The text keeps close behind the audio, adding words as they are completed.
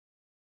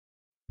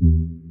Hey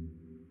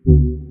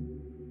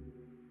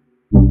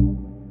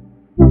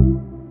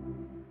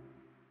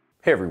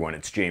everyone,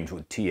 it's James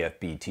with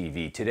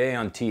tfbtv. Today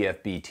on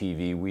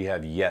tfbtv we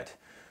have yet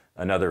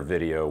another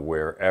video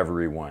where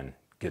everyone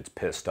gets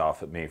pissed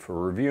off at me for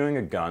reviewing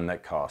a gun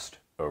that cost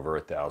over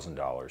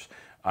 $1,000.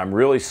 I'm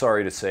really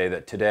sorry to say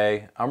that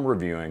today I'm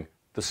reviewing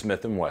the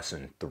Smith &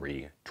 Wesson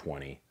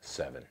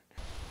 327.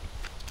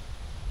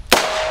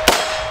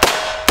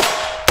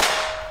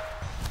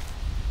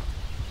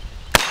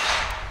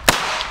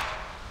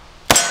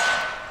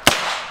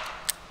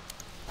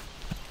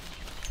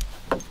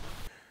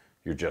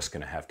 You're just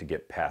going to have to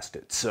get past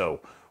it.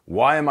 So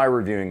why am I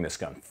reviewing this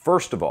gun?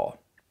 First of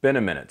all, been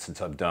a minute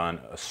since I've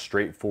done a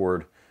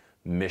straightforward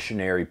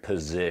missionary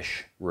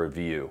position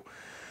review.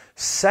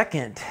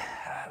 Second,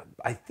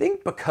 I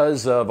think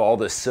because of all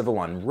this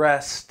civil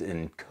unrest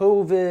and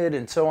COVID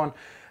and so on,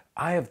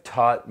 I have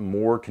taught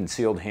more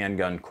concealed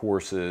handgun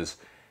courses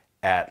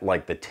at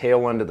like the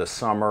tail end of the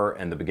summer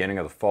and the beginning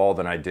of the fall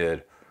than I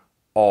did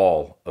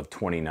all of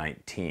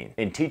 2019.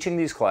 In teaching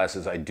these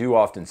classes, I do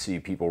often see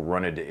people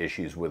run into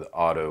issues with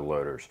auto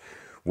loaders,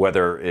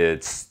 whether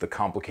it's the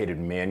complicated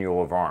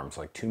manual of arms,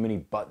 like too many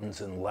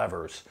buttons and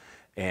levers,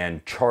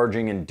 and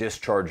charging and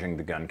discharging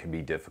the gun can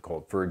be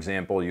difficult. For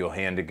example, you'll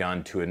hand a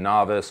gun to a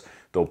novice,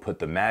 they'll put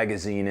the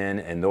magazine in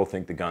and they'll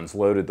think the gun's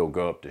loaded, they'll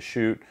go up to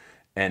shoot,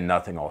 and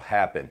nothing will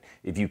happen.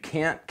 If you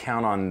can't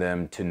count on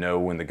them to know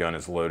when the gun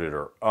is loaded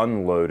or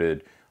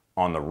unloaded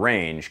on the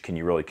range, can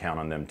you really count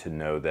on them to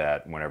know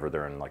that whenever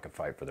they're in like a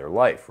fight for their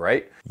life,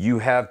 right? You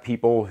have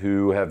people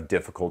who have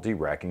difficulty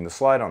racking the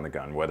slide on the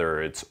gun,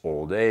 whether it's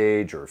old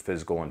age or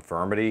physical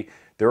infirmity.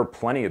 There are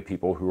plenty of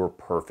people who are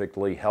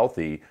perfectly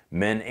healthy,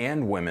 men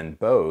and women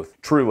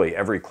both. Truly,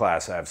 every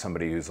class I have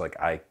somebody who's like,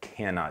 I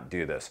cannot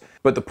do this.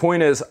 But the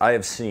point is, I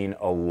have seen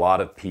a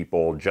lot of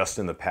people just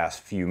in the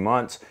past few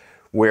months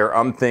where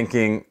I'm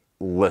thinking,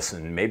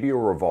 listen, maybe a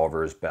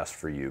revolver is best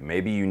for you.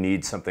 Maybe you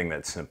need something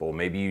that's simple.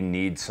 Maybe you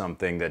need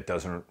something that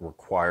doesn't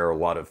require a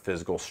lot of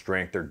physical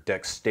strength or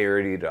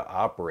dexterity to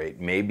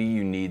operate. Maybe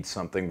you need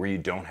something where you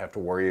don't have to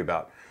worry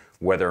about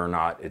whether or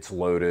not it's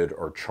loaded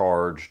or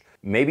charged.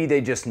 Maybe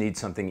they just need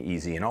something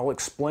easy. And I'll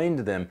explain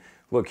to them,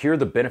 look, here are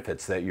the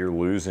benefits that you're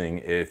losing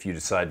if you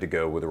decide to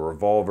go with a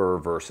revolver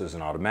versus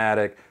an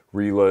automatic.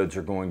 Reloads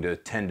are going to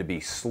tend to be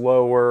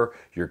slower,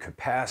 your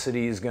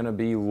capacity is going to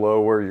be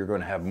lower, you're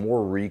going to have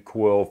more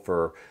recoil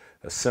for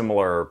a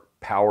similar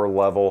power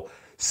level.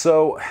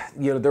 So,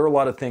 there are a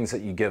lot of things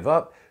that you give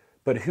up,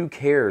 but who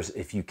cares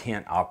if you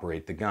can't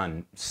operate the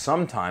gun?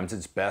 Sometimes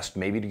it's best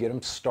maybe to get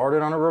them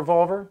started on a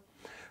revolver.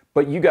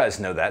 But you guys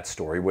know that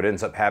story. What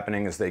ends up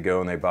happening is they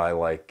go and they buy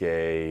like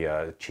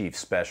a Chief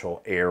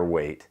Special air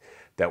weight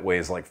that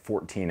weighs like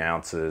 14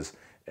 ounces,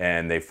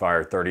 and they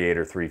fire 38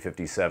 or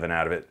 357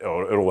 out of it.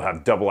 It'll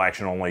have double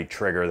action only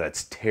trigger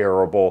that's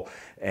terrible,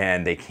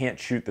 and they can't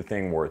shoot the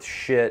thing worth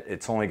shit.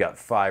 It's only got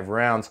 5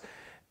 rounds,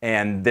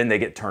 and then they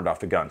get turned off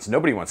the guns.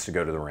 Nobody wants to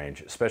go to the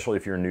range, especially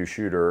if you're a new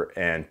shooter,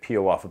 and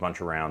peel off a bunch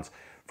of rounds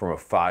from a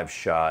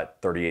 5-shot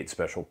 38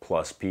 Special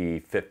Plus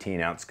P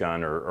 15-ounce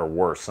gun or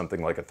worse,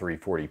 something like a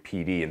 340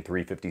 PD and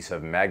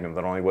 357 Magnum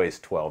that only weighs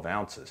 12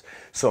 ounces.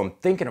 So I'm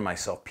thinking to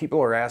myself, people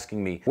are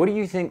asking me, what do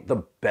you think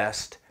the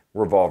best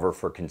revolver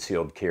for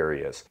concealed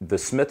carry is? The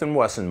Smith &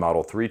 Wesson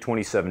Model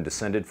 327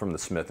 descended from the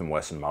Smith &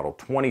 Wesson Model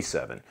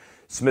 27,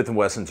 Smith &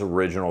 Wesson's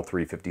original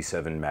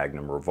 357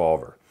 Magnum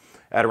revolver.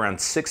 At around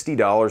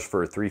 $60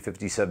 for a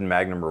 357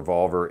 Magnum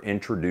revolver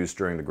introduced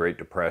during the Great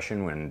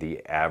Depression when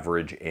the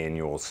average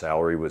annual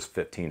salary was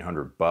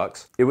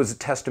 $1,500, it was a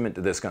testament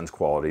to this gun's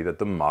quality that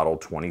the Model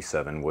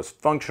 27 was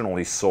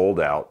functionally sold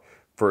out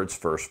for its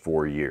first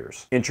 4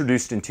 years.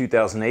 Introduced in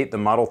 2008, the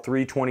Model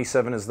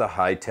 327 is the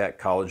high-tech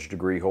college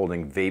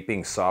degree-holding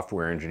vaping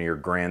software engineer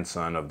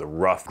grandson of the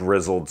rough,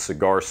 grizzled,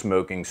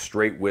 cigar-smoking,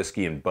 straight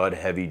whiskey and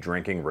bud-heavy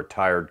drinking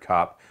retired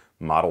cop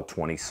Model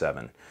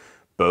 27.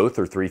 Both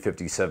are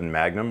 357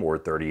 Magnum or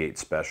 38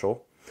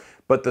 Special.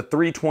 But the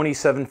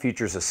 327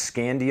 features a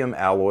scandium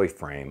alloy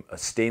frame, a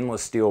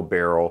stainless steel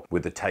barrel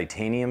with a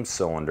titanium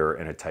cylinder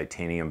and a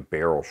titanium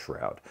barrel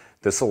shroud.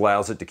 This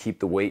allows it to keep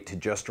the weight to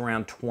just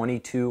around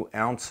 22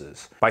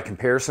 ounces. By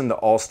comparison, the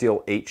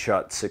all-steel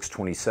 8-shot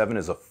 627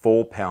 is a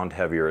full pound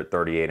heavier at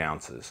 38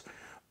 ounces.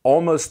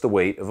 Almost the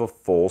weight of a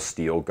full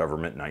steel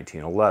government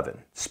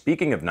 1911.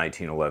 Speaking of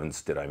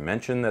 1911s, did I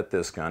mention that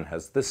this gun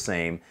has the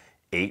same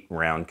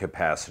 8-round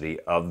capacity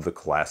of the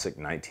classic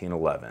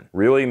 1911.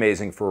 Really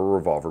amazing for a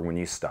revolver when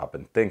you stop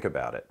and think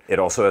about it. It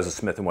also has a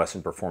Smith &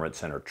 Wesson Performance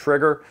Center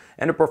trigger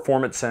and a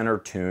Performance Center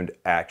tuned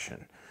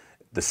action.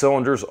 The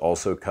cylinder's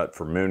also cut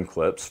for moon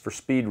clips for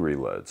speed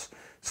reloads.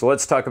 So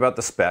let's talk about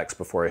the specs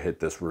before I hit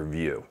this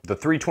review. The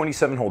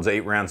 327 holds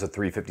 8 rounds of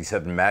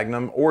 357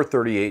 Magnum or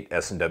 38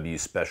 S&W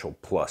Special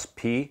Plus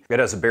P. It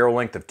has a barrel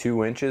length of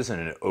 2 inches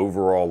and an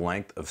overall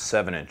length of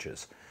 7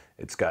 inches.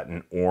 It's got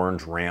an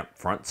orange ramp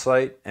front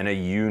sight and a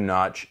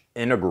U-notch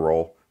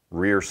integral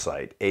rear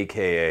sight,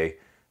 aka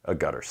a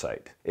gutter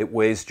sight. It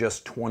weighs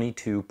just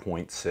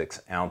 22.6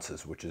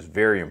 ounces, which is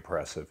very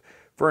impressive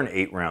for an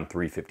 8-round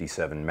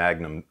 357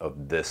 Magnum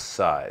of this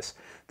size.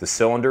 The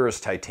cylinder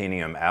is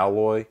titanium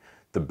alloy.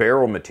 The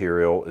barrel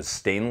material is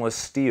stainless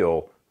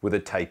steel with a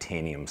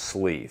titanium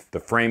sleeve.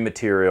 The frame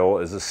material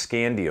is a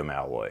scandium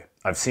alloy.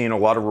 I've seen a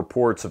lot of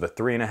reports of a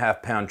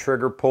 3.5 pound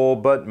trigger pull,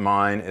 but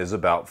mine is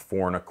about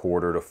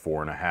 4.25 to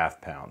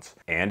 4.5 pounds.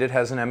 And it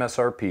has an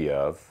MSRP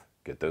of,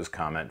 get those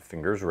comment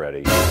fingers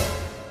ready,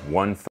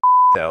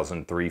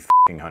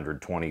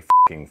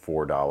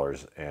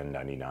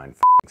 $1,324.99.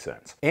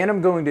 And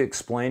I'm going to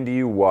explain to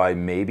you why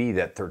maybe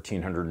that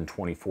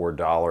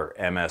 $1,324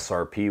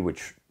 MSRP,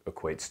 which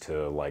equates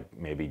to like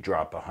maybe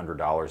drop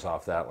 $100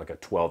 off that, like a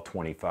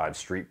 $1,225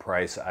 street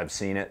price. I've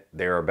seen it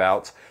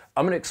thereabouts.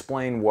 I'm going to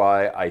explain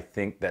why I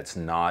think that's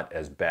not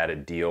as bad a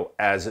deal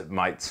as it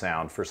might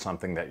sound for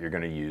something that you're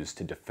going to use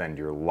to defend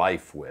your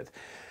life with.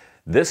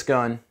 This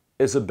gun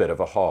is a bit of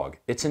a hog.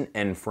 It's an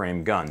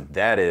end-frame gun.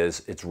 That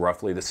is, it's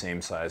roughly the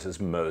same size as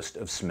most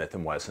of Smith &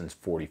 Wesson's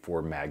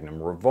 .44 Magnum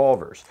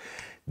revolvers.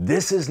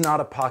 This is not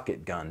a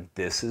pocket gun.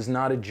 This is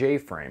not a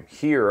J-frame.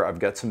 Here, I've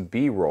got some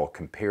B-roll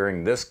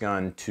comparing this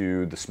gun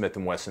to the Smith &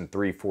 Wesson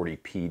 340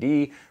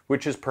 PD,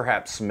 which is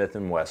perhaps Smith &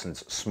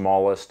 Wesson's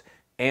smallest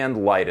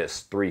and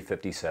lightest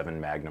 357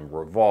 Magnum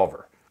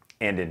revolver.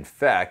 And in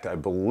fact, I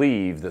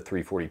believe the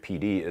 340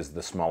 PD is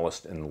the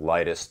smallest and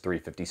lightest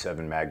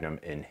 357 Magnum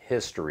in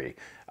history.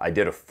 I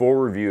did a full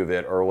review of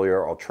it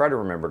earlier. I'll try to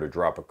remember to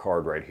drop a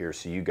card right here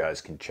so you guys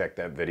can check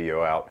that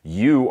video out.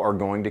 You are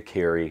going to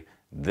carry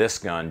this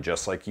gun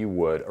just like you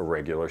would a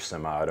regular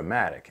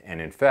semi-automatic.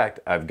 And in fact,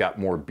 I've got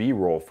more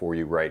B-roll for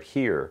you right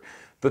here.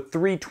 The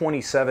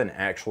 327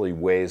 actually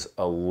weighs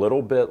a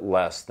little bit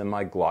less than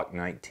my Glock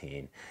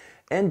 19.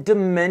 And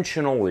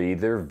dimensionally,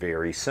 they're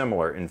very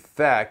similar. In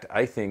fact,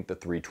 I think the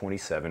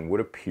 327 would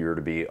appear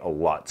to be a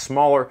lot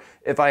smaller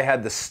if I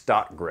had the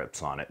stock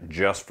grips on it.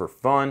 Just for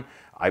fun,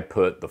 I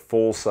put the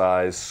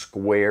full-size,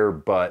 square,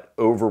 but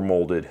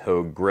overmolded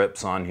Hogue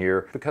grips on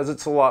here because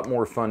it's a lot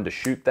more fun to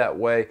shoot that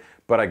way.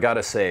 But I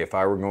gotta say, if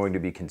I were going to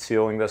be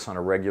concealing this on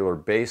a regular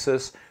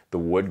basis, the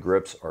wood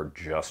grips are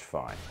just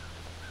fine.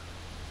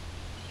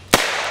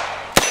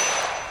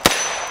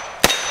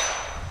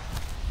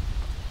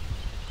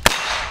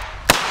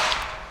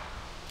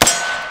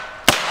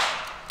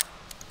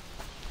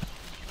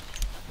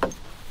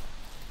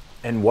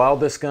 And while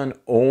this gun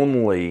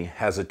only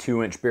has a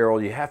 2-inch barrel,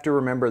 you have to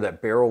remember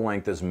that barrel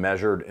length is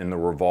measured in the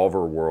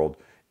revolver world,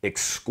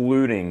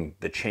 excluding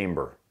the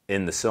chamber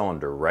in the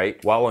cylinder,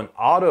 right? While in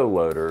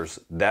autoloaders,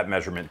 that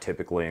measurement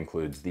typically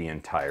includes the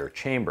entire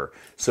chamber.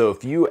 So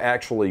if you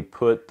actually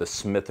put the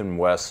Smith &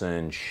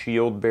 Wesson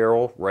shield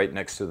barrel right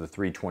next to the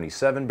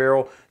 327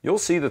 barrel, you'll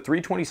see the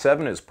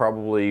 327 is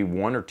probably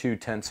 1 or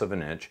 2/10 of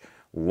an inch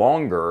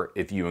longer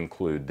if you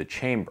include the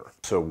chamber.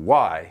 So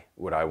why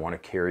would I want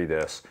to carry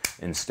this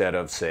instead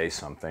of, say,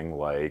 something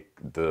like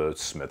the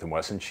Smith &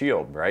 Wesson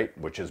Shield, right?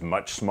 Which is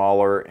much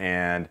smaller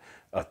and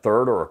a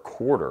third or a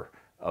quarter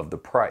of the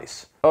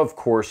price. Of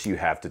course, you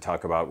have to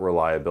talk about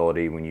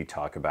reliability when you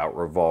talk about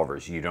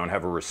revolvers. You don't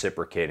have a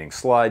reciprocating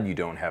slide, you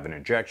don't have an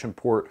ejection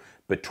port.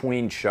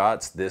 Between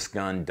shots, this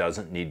gun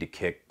doesn't need to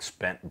kick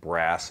spent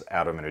brass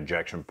out of an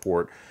ejection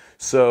port.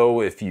 So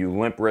if you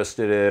limp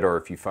wristed it or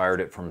if you fired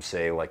it from,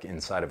 say, like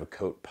inside of a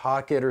coat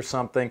pocket or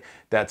something,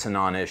 that's a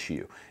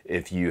non-issue.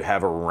 If you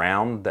have a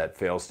round that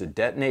fails to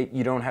detonate,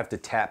 you don't have to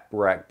tap,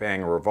 rack,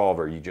 bang a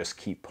revolver. You just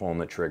keep pulling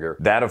the trigger.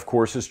 That, of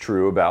course, is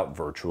true about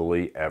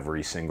virtually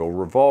every single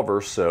revolver.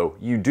 So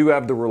you do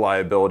have the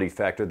reliability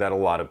factor that a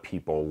lot of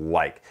people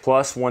like.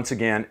 Plus, once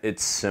again,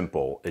 it's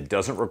simple. It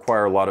doesn't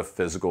require a lot of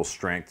physical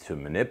strength to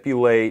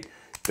manipulate.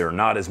 There are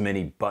not as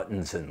many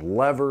buttons and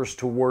levers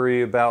to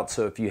worry about.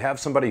 So if you have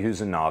somebody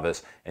who's a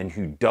novice and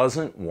who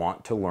doesn't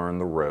want to learn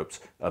the ropes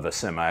of a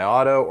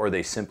semi-auto, or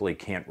they simply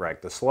can't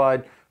rack the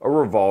slide, a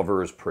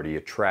revolver is pretty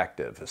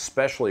attractive,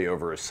 especially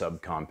over a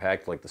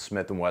subcompact like the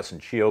Smith & Wesson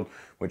Shield,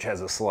 which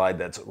has a slide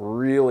that's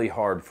really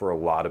hard for a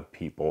lot of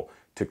people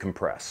to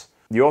compress.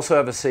 You also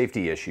have a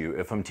safety issue.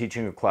 If I'm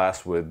teaching a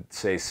class with,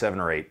 say, 7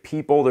 or 8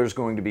 people, there's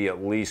going to be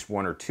at least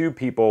 1 or 2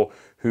 people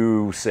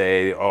who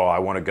say, oh, I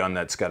want a gun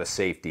that's got a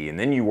safety. And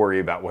then you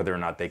worry about whether or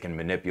not they can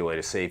manipulate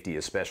a safety,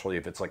 especially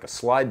if it's like a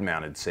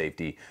slide-mounted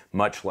safety,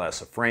 much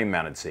less a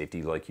frame-mounted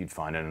safety like you'd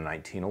find in a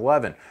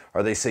 1911.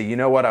 Or they say, you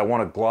know what, I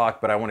want a Glock,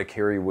 but I want to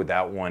carry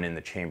without one in the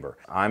chamber.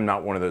 I'm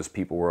not one of those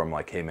people where I'm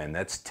like, hey man,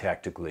 that's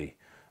tactically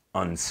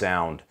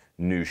unsound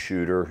new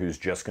shooter who's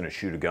just going to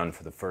shoot a gun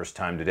for the first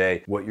time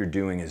today. What you're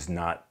doing is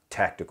not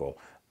tactical.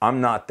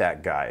 I'm not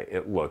that guy.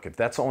 Look, if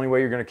that's the only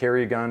way you're going to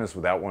carry a gun is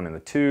without one in the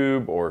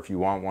tube, or if you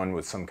want one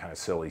with some kind of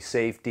silly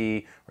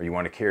safety, or you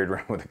want to carry it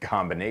around with a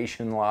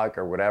combination lock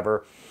or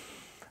whatever,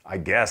 I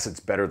guess it's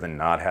better than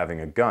not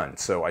having a gun.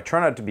 So I try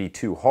not to be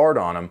too hard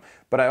on them,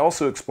 but I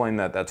also explain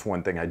that that's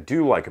one thing I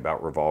do like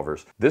about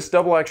revolvers. This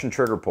double action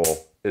trigger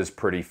pull is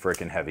pretty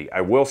freaking heavy. I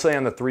will say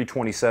on the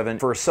 327,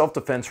 for a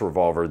self-defense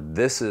revolver,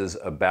 this is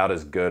about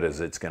as good as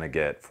it's gonna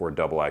get for a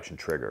double action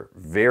trigger.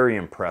 Very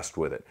impressed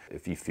with it.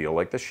 If you feel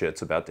like the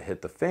shit's about to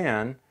hit the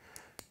fan,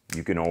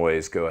 you can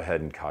always go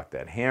ahead and cock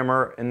that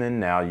hammer, and then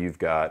now you've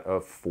got a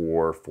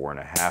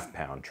 4.5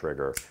 pound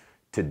trigger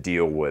to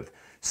deal with.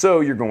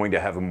 So you're going to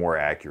have a more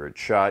accurate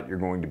shot, you're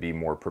going to be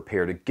more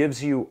prepared. It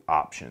gives you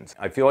options.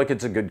 I feel like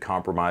it's a good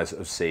compromise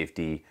of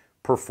safety,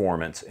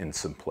 performance, and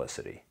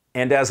simplicity.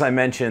 And as I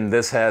mentioned,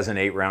 this has an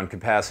 8-round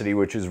capacity,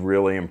 which is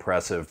really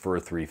impressive for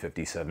a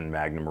 .357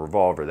 Magnum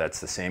revolver. That's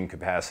the same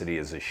capacity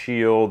as a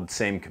Shield,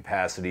 same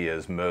capacity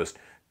as most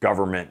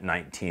government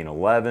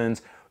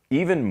 1911s.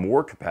 Even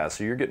more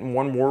capacity, you're getting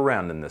one more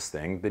round in this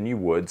thing than you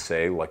would,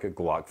 say, like a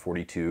Glock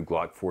 42,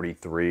 Glock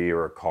 43,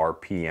 or a Car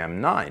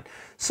PM9.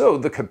 So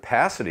the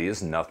capacity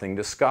is nothing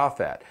to scoff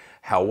at.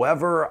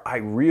 However, I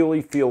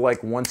really feel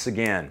like, once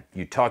again,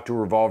 you talk to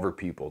revolver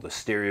people, the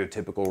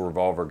stereotypical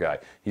revolver guy,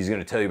 he's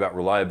going to tell you about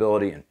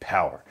reliability and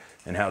power,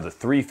 and how the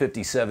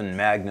 .357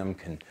 Magnum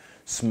can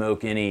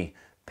smoke any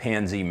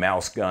pansy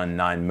mouse gun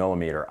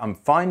 9mm. I'm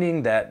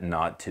finding that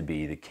not to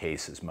be the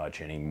case as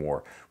much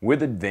anymore.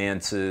 With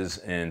advances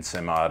in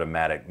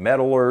semi-automatic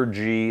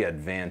metallurgy,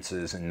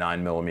 advances in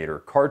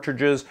 9mm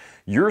cartridges,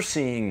 you're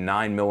seeing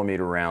 9mm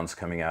rounds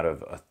coming out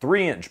of a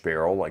 3-inch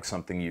barrel, like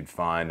something you'd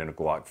find in a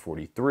Glock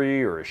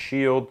 43 or a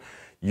Shield.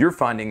 You're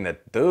finding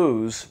that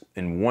those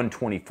in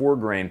 124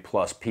 grain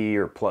plus P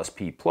or plus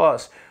P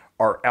plus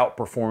are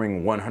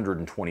outperforming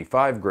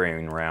 125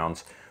 grain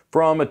rounds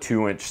from a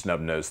 2-inch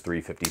snub-nosed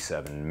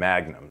 .357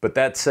 Magnum. But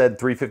that said,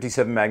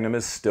 .357 Magnum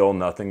is still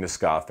nothing to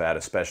scoff at,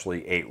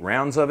 especially 8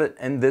 rounds of it,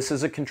 and this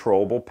is a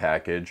controllable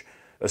package,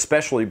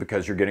 especially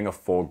because you're getting a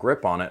full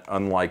grip on it,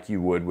 unlike you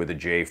would with a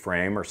J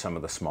frame or some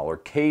of the smaller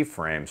K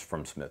frames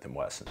from Smith &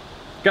 Wesson.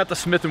 Got the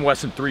Smith &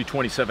 Wesson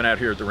 327 out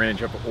here at the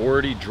range. I've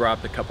already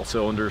dropped a couple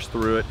cylinders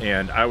through it,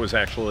 and I was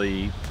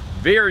actually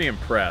very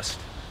impressed,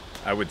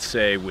 I would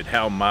say, with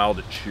how mild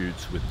it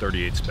shoots with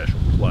 38 Special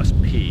Plus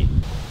P.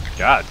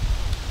 God.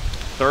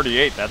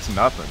 38, that's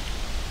nothing.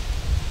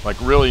 Like,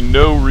 really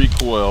no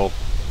recoil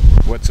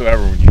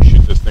whatsoever when you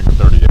shoot this thing with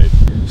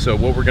 38. So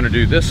what we're gonna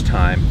do this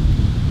time,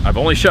 I've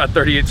only shot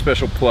 38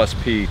 Special Plus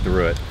P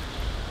through it.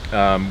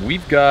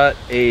 We've got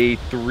a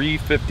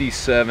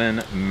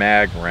 .357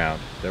 mag round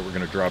that we're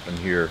gonna drop in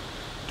here.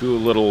 Do a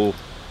little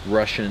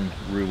Russian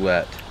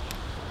roulette.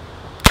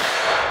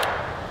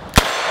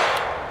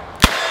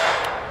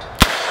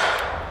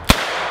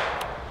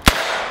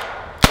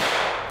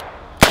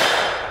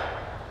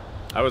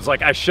 I was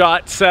like, I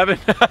shot 7.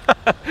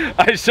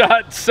 I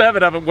shot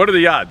 7 of them. What are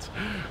the odds?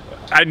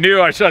 I knew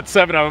I shot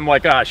 7 of them. I'm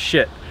like, ah,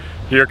 shit.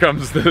 Here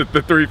comes the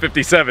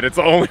 .357. It's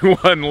the only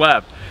one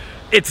left.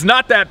 It's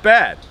not that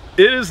bad.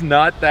 It is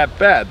not that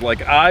bad.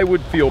 Like, I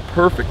would feel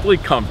perfectly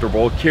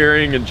comfortable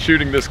carrying and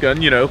shooting this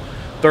gun, you know,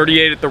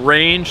 38 at the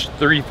range,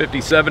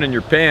 .357 in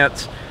your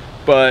pants,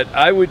 but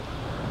I would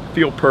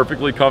feel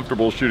perfectly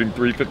comfortable shooting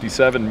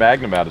 .357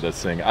 Magnum out of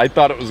this thing. I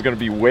thought it was going to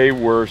be way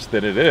worse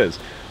than it is.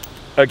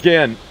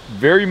 Again,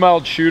 very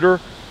mild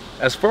shooter.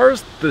 As far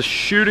as the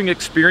shooting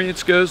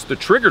experience goes, the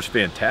trigger's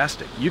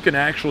fantastic. You can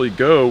actually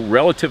go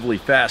relatively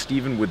fast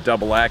even with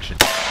double action.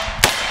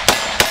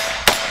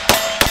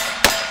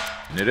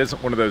 And it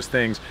isn't one of those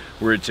things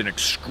where it's an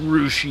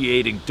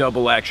excruciating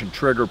double action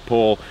trigger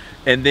pull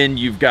and then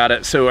you've got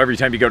it, so every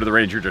time you go to the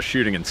range you're just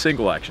shooting in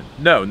single action.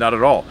 No, not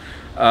at all.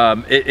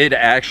 It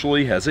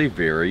actually has a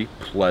very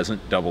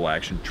pleasant double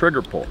action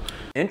trigger pull.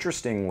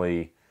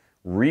 Interestingly,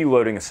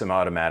 reloading a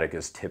semi-automatic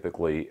is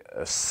typically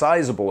a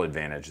sizable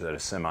advantage that a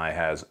semi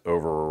has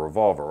over a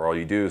revolver. All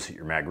you do is hit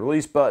your mag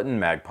release button,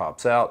 mag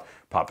pops out,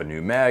 pop a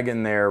new mag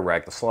in there,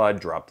 rack the slide,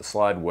 drop the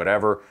slide,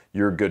 whatever.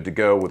 You're good to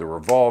go with a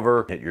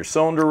revolver. Hit your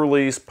cylinder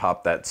release,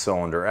 pop that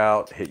cylinder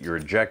out, hit your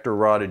ejector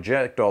rod,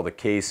 eject all the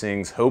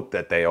casings, hope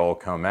that they all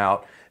come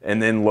out,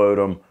 and then load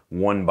them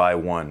one by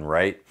one,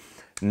 right?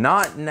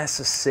 Not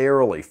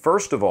necessarily.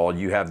 First of all,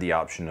 you have the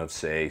option of,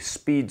 say,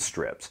 speed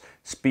strips.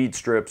 Speed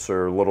strips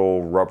are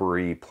little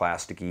rubbery,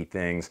 plasticky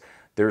things.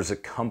 There's a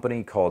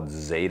company called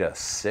Zeta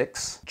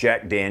 6.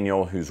 Jack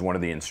Daniel, who's one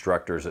of the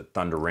instructors at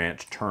Thunder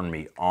Ranch, turned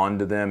me on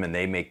to them, and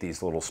they make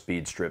these little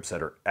speed strips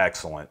that are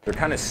excellent. They're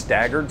kind of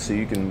staggered, so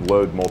you can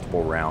load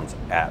multiple rounds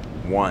at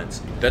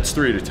once. That's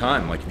 3 at a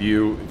time. Like, if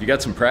you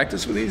got some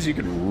practice with these, you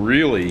could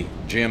really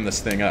jam this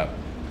thing up.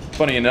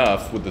 Funny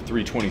enough, with the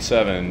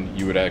 327,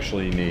 you would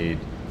actually need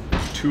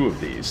 2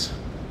 of these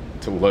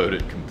to load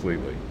it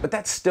completely. But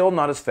that's still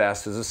not as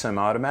fast as a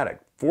semi-automatic.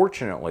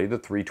 Fortunately, the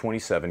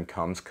 327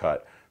 comes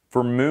cut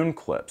for moon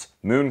clips.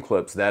 Moon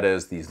clips, that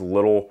is, these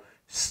little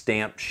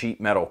stamped sheet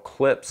metal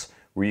clips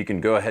where you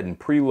can go ahead and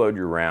preload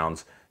your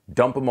rounds,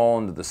 dump them all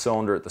into the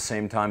cylinder at the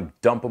same time,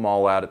 dump them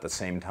all out at the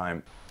same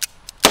time.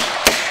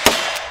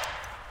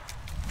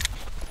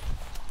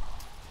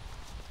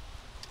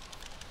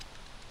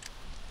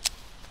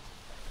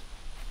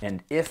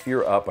 And if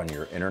you're up on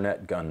your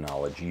internet gun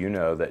knowledge, you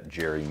know that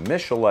Jerry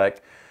Michalek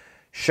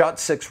shot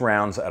 6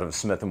 rounds out of a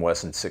Smith &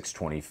 Wesson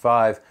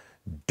 625,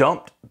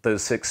 dumped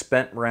those 6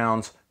 spent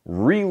rounds,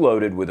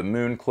 reloaded with a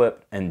moon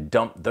clip, and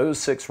dumped those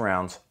 6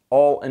 rounds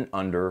all in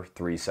under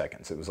 3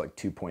 seconds. It was like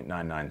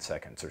 2.99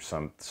 seconds or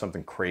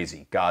something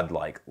crazy,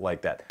 godlike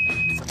like that.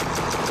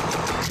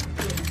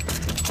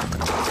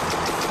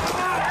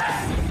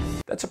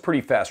 that's a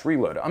pretty fast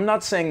reload. I'm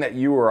not saying that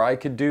you or I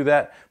could do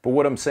that, but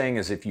what I'm saying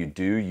is if you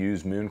do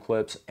use moon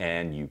clips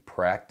and you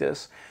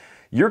practice,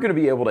 you're going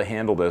to be able to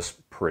handle this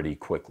pretty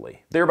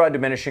quickly, thereby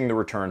diminishing the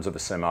returns of a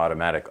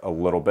semi-automatic a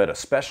little bit,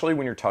 especially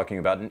when you're talking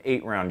about an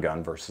 8-round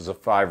gun versus a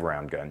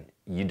 5-round gun.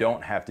 You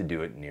don't have to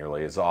do it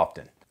nearly as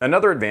often.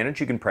 Another advantage,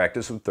 you can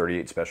practice with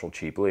 38 Special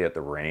cheaply at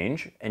the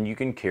range, and you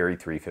can carry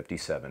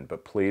 357,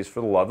 but please,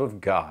 for the love of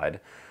God,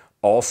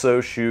 also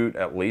shoot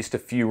at least a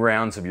few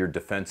rounds of your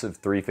defensive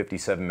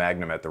 357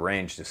 Magnum at the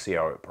range to see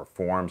how it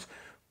performs.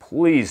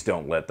 Please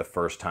don't let the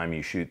first time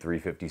you shoot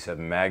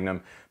 357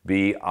 Magnum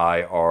be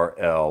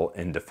IRL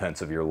in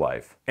defense of your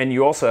life. And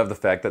you also have the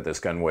fact that this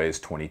gun weighs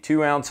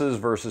 22 ounces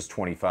versus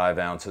 25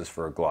 ounces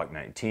for a Glock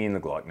 19. The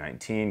Glock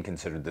 19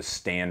 considered the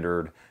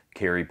standard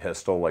carry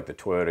pistol, like the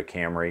Toyota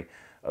Camry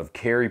of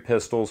carry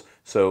pistols.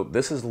 So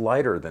this is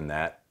lighter than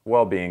that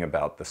while being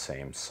about the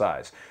same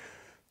size.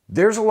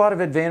 There's a lot of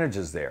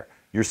advantages there.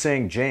 You're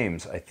saying,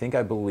 James, I think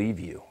I believe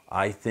you.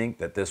 I think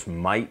that this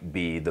might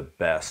be the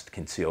best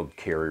concealed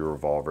carry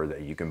revolver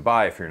that you can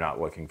buy if you're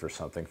not looking for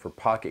something for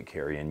pocket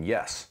carry. And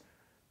yes,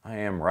 I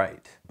am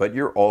right. But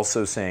you're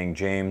also saying,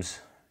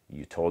 James,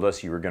 you told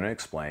us you were going to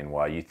explain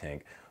why you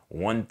think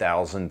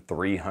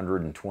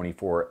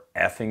 $1,324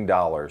 effing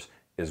dollars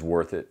is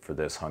worth it for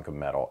this hunk of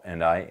metal.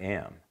 And I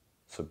am.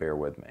 So bear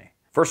with me.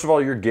 First of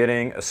all, you're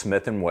getting a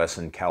Smith &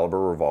 Wesson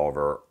caliber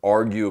revolver,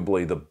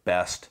 arguably the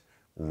best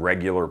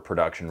regular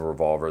production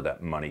revolver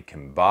that money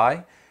can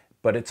buy,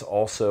 but it's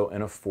also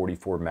in a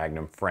 44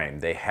 Magnum frame.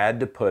 They had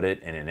to put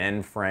it in an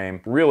end frame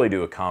really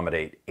to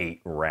accommodate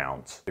 8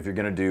 rounds. If you're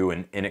gonna do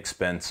an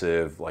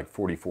inexpensive like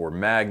 44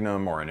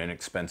 Magnum or an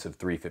inexpensive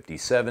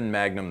 357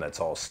 Magnum that's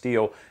all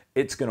steel,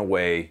 it's gonna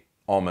weigh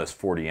almost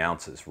 40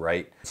 ounces,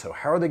 right? So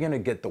how are they gonna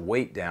get the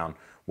weight down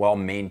while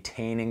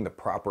maintaining the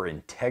proper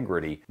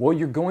integrity? Well,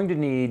 you're going to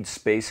need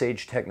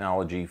space-age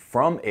technology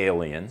from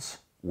aliens,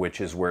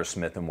 which is where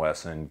Smith &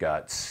 Wesson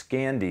got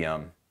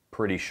scandium,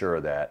 pretty sure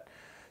of that.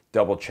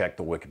 Double check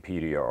the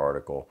Wikipedia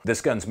article.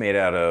 This gun's made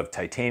out of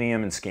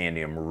titanium and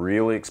scandium,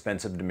 really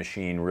expensive to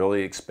machine,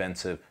 really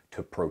expensive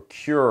to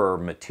procure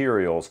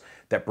materials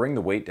that bring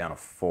the weight down a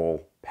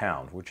full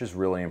pound, which is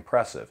really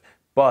impressive,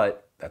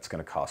 but that's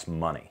gonna cost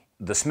money.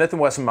 The Smith &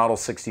 Wesson Model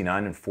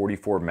 69 and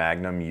 44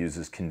 Magnum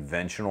uses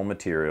conventional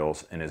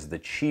materials and is the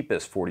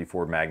cheapest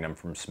 44 Magnum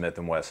from Smith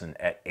 & Wesson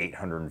at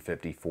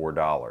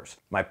 $854.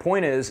 My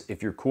point is,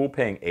 if you're cool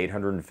paying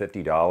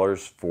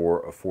 $850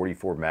 for a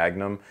 44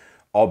 Magnum,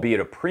 albeit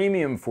a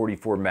premium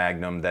 44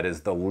 Magnum that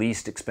is the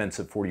least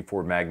expensive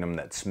 44 Magnum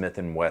that Smith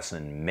 &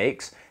 Wesson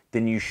makes,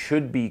 then you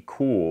should be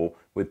cool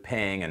with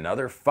paying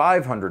another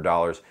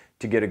 $500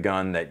 to get a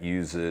gun that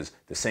uses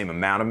the same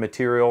amount of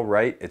material,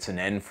 right? It's an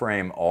end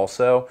frame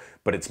also,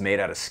 but it's made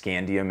out of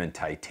scandium and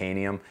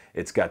titanium.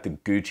 It's got the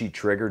Gucci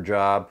trigger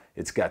job.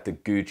 It's got the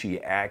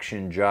Gucci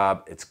action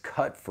job. It's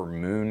cut for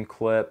moon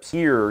clips.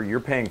 Here, you're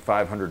paying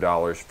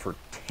 $500 for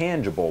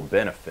tangible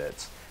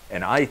benefits,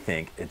 and I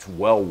think it's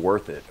well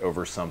worth it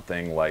over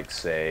something like,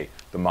 say,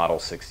 the Model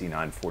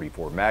 69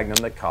 44 Magnum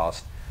that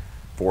cost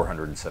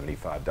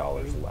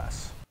 $475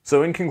 less.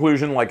 So in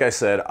conclusion, like I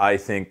said, I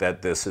think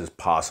that this is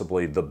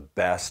possibly the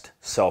best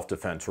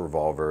self-defense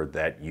revolver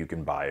that you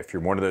can buy. If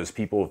you're one of those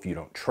people, if you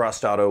don't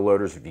trust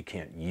autoloaders, if you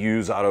can't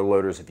use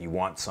autoloaders, if you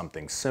want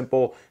something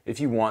simple, if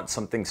you want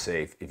something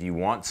safe, if you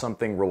want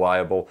something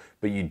reliable,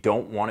 but you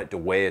don't want it to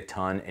weigh a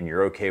ton and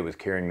you're okay with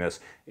carrying this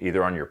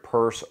either on your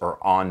purse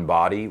or on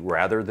body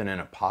rather than in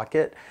a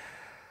pocket,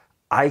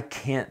 I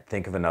can't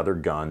think of another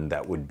gun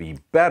that would be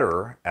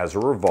better as a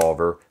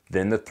revolver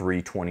than the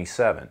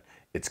 327.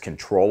 It's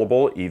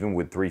controllable even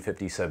with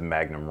 357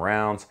 Magnum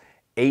rounds,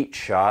 8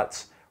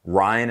 shots.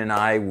 Ryan and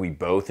I, we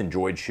both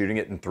enjoyed shooting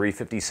it in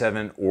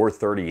 357 or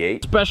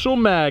 38. Special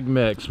mag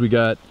mix. We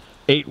got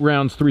 8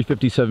 rounds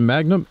 357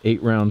 Magnum,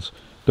 8 rounds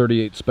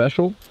 38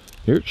 Special.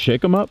 Here,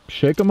 shake them up,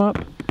 shake them up,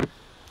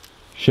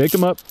 shake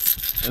them up,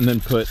 and then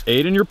put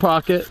 8 in your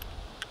pocket.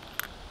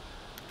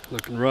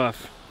 Looking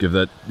rough. Give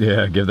that,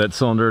 yeah, give that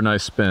cylinder a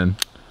nice spin.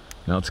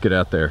 Now let's get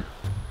out there.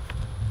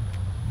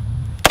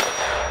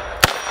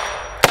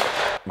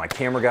 My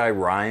camera guy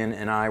Ryan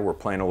and I were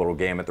playing a little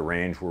game at the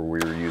range where we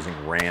were using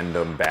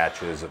random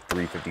batches of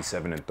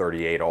 357 and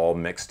 38 all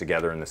mixed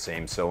together in the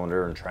same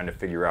cylinder and trying to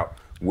figure out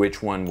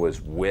which one was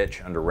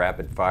which under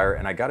rapid fire.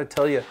 And I gotta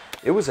tell you,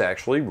 it was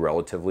actually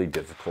relatively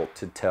difficult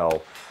to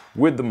tell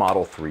with the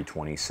Model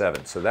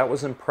 327. So that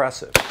was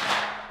impressive.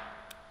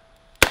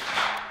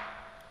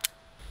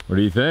 What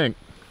do you think?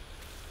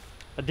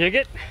 I dig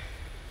it.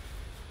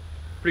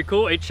 Pretty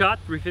cool, 8 shot,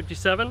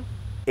 357.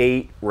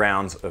 8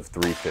 rounds of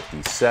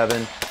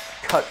 357,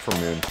 cut for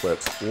moon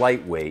clips,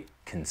 lightweight,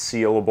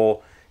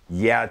 concealable.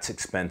 Yeah, it's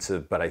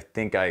expensive, but I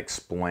think I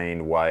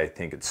explained why I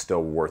think it's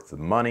still worth the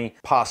money.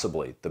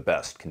 Possibly the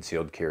best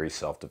concealed carry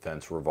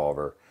self-defense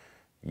revolver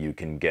you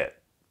can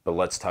get. But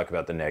let's talk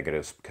about the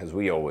negatives, because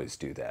we always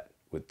do that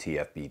with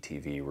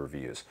TFBTV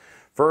reviews.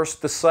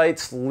 First, the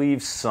sights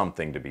leave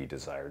something to be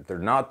desired. They're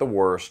not the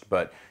worst,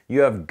 but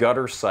you have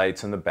gutter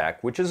sights in the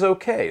back, which is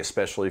okay,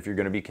 especially if you're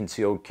going to be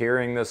concealed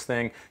carrying this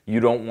thing. You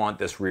don't want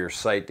this rear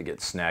sight to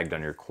get snagged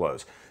on your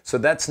clothes. So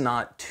that's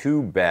not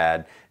too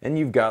bad, and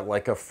you've got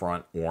like a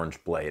front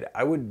orange blade.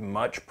 I would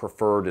much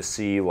prefer to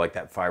see like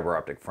that fiber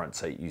optic front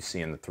sight you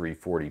see in the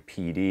 340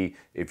 PD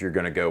if you're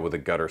going to go with the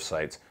gutter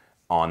sights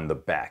on the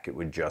back. It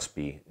would just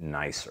be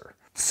nicer.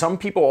 Some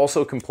people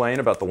also complain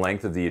about the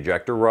length of the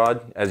ejector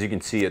rod. As you can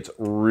see, it's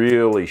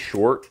really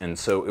short, and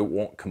so it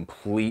won't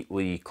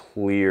completely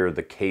clear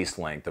the case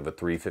length of a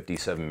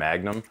 357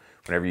 Magnum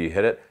whenever you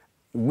hit it.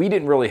 We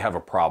didn't really have a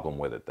problem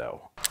with it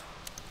though.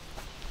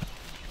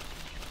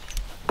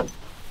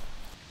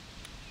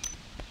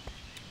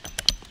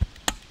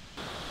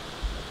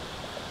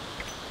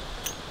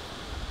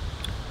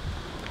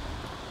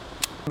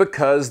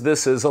 Because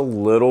this is a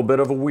little bit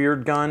of a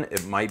weird gun,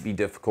 it might be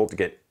difficult to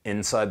get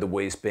inside the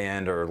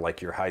waistband or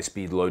like your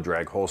high-speed,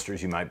 low-drag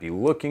holsters you might be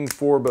looking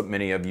for, but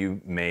many of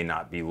you may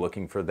not be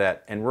looking for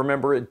that. And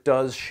remember, it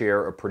does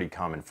share a pretty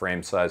common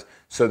frame size,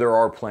 so there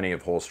are plenty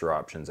of holster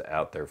options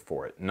out there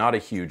for it. Not a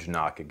huge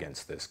knock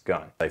against this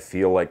gun. I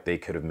feel like they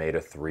could have made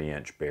a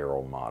 3-inch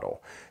barrel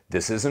model.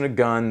 This isn't a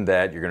gun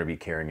that you're going to be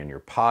carrying in your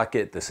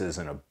pocket. This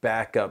isn't a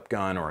backup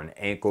gun or an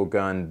ankle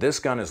gun. This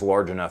gun is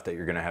large enough that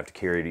you're going to have to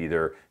carry it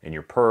either in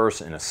your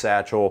purse, in a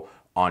satchel,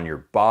 on your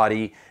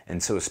body.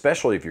 And so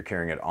especially if you're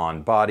carrying it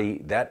on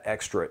body, that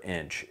extra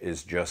inch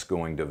is just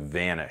going to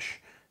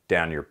vanish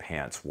down your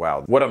pants.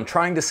 Wow. What I'm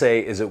trying to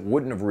say is it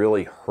wouldn't have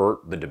really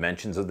hurt the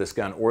dimensions of this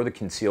gun or the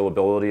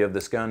concealability of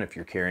this gun if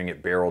you're carrying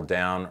it barrel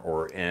down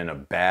or in a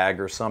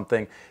bag or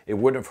something. It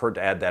wouldn't have hurt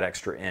to add that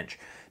extra inch.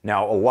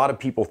 Now, a lot of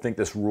people think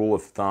this rule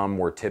of thumb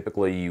where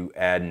typically you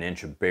add an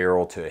inch of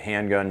barrel to a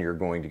handgun, you're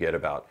going to get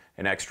about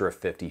an extra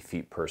 50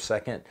 feet per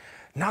second.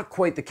 Not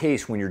quite the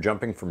case when you're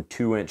jumping from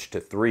 2-inch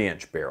to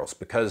 3-inch barrels,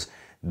 because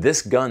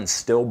this gun's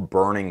still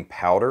burning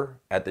powder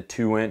at the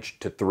 2-inch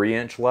to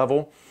 3-inch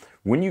level.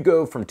 When you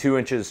go from 2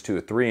 inches to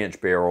a 3-inch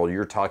barrel,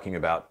 you're talking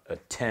about a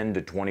 10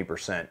 to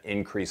 20%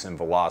 increase in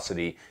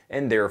velocity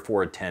and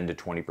therefore a 10 to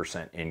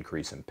 20%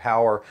 increase in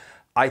power.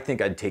 I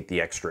think I'd take the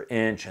extra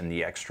inch and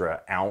the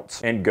extra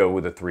ounce and go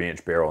with a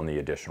 3-inch barrel and the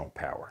additional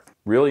power.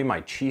 Really,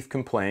 my chief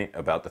complaint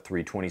about the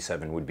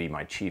 327 would be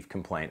my chief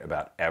complaint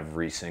about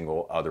every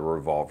single other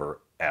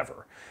revolver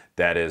ever.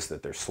 That is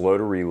that they're slow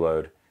to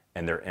reload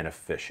and they're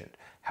inefficient.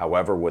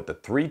 However, what the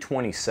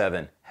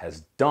 327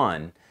 has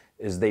done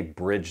is they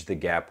bridge the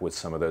gap with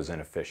some of those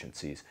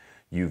inefficiencies.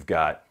 You've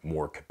got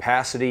more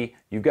capacity,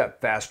 you've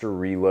got faster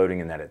reloading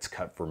in that it's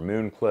cut for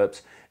moon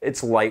clips,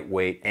 it's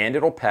lightweight, and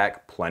it'll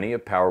pack plenty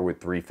of power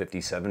with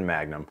 357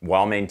 Magnum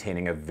while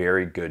maintaining a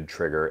very good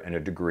trigger and a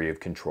degree of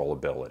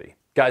controllability.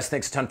 Guys,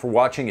 thanks a ton for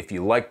watching. If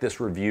you like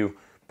this review,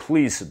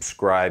 please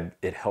subscribe.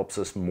 It helps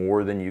us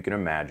more than you can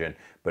imagine.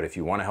 But if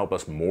you want to help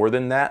us more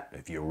than that,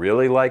 if you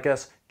really like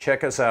us,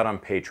 check us out on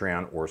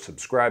Patreon or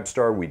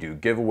Subscribestar. We do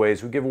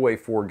giveaways. We give away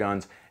 4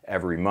 guns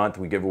every month.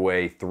 We give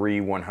away 3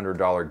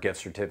 $100 gift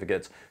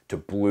certificates to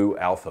Blue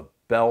Alpha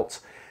belts.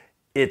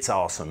 It's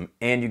awesome,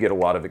 and you get a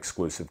lot of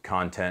exclusive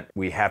content.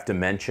 We have to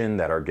mention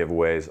that our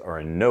giveaways are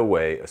in no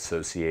way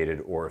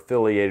associated or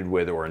affiliated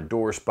with or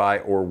endorsed by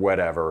or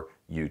whatever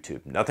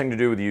YouTube. Nothing to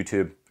do with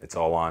YouTube. It's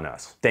all on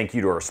us. Thank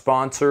you to our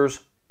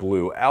sponsors,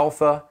 Blue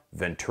Alpha,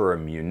 Ventura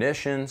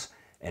Munitions,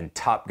 and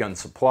Top Gun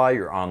Supply,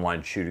 your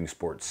online shooting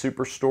sports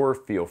superstore.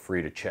 Feel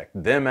free to check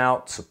them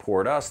out.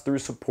 Support us through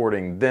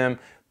supporting them.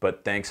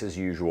 But thanks as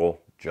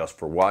usual just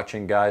for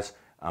watching, guys.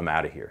 I'm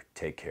out of here.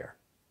 Take care.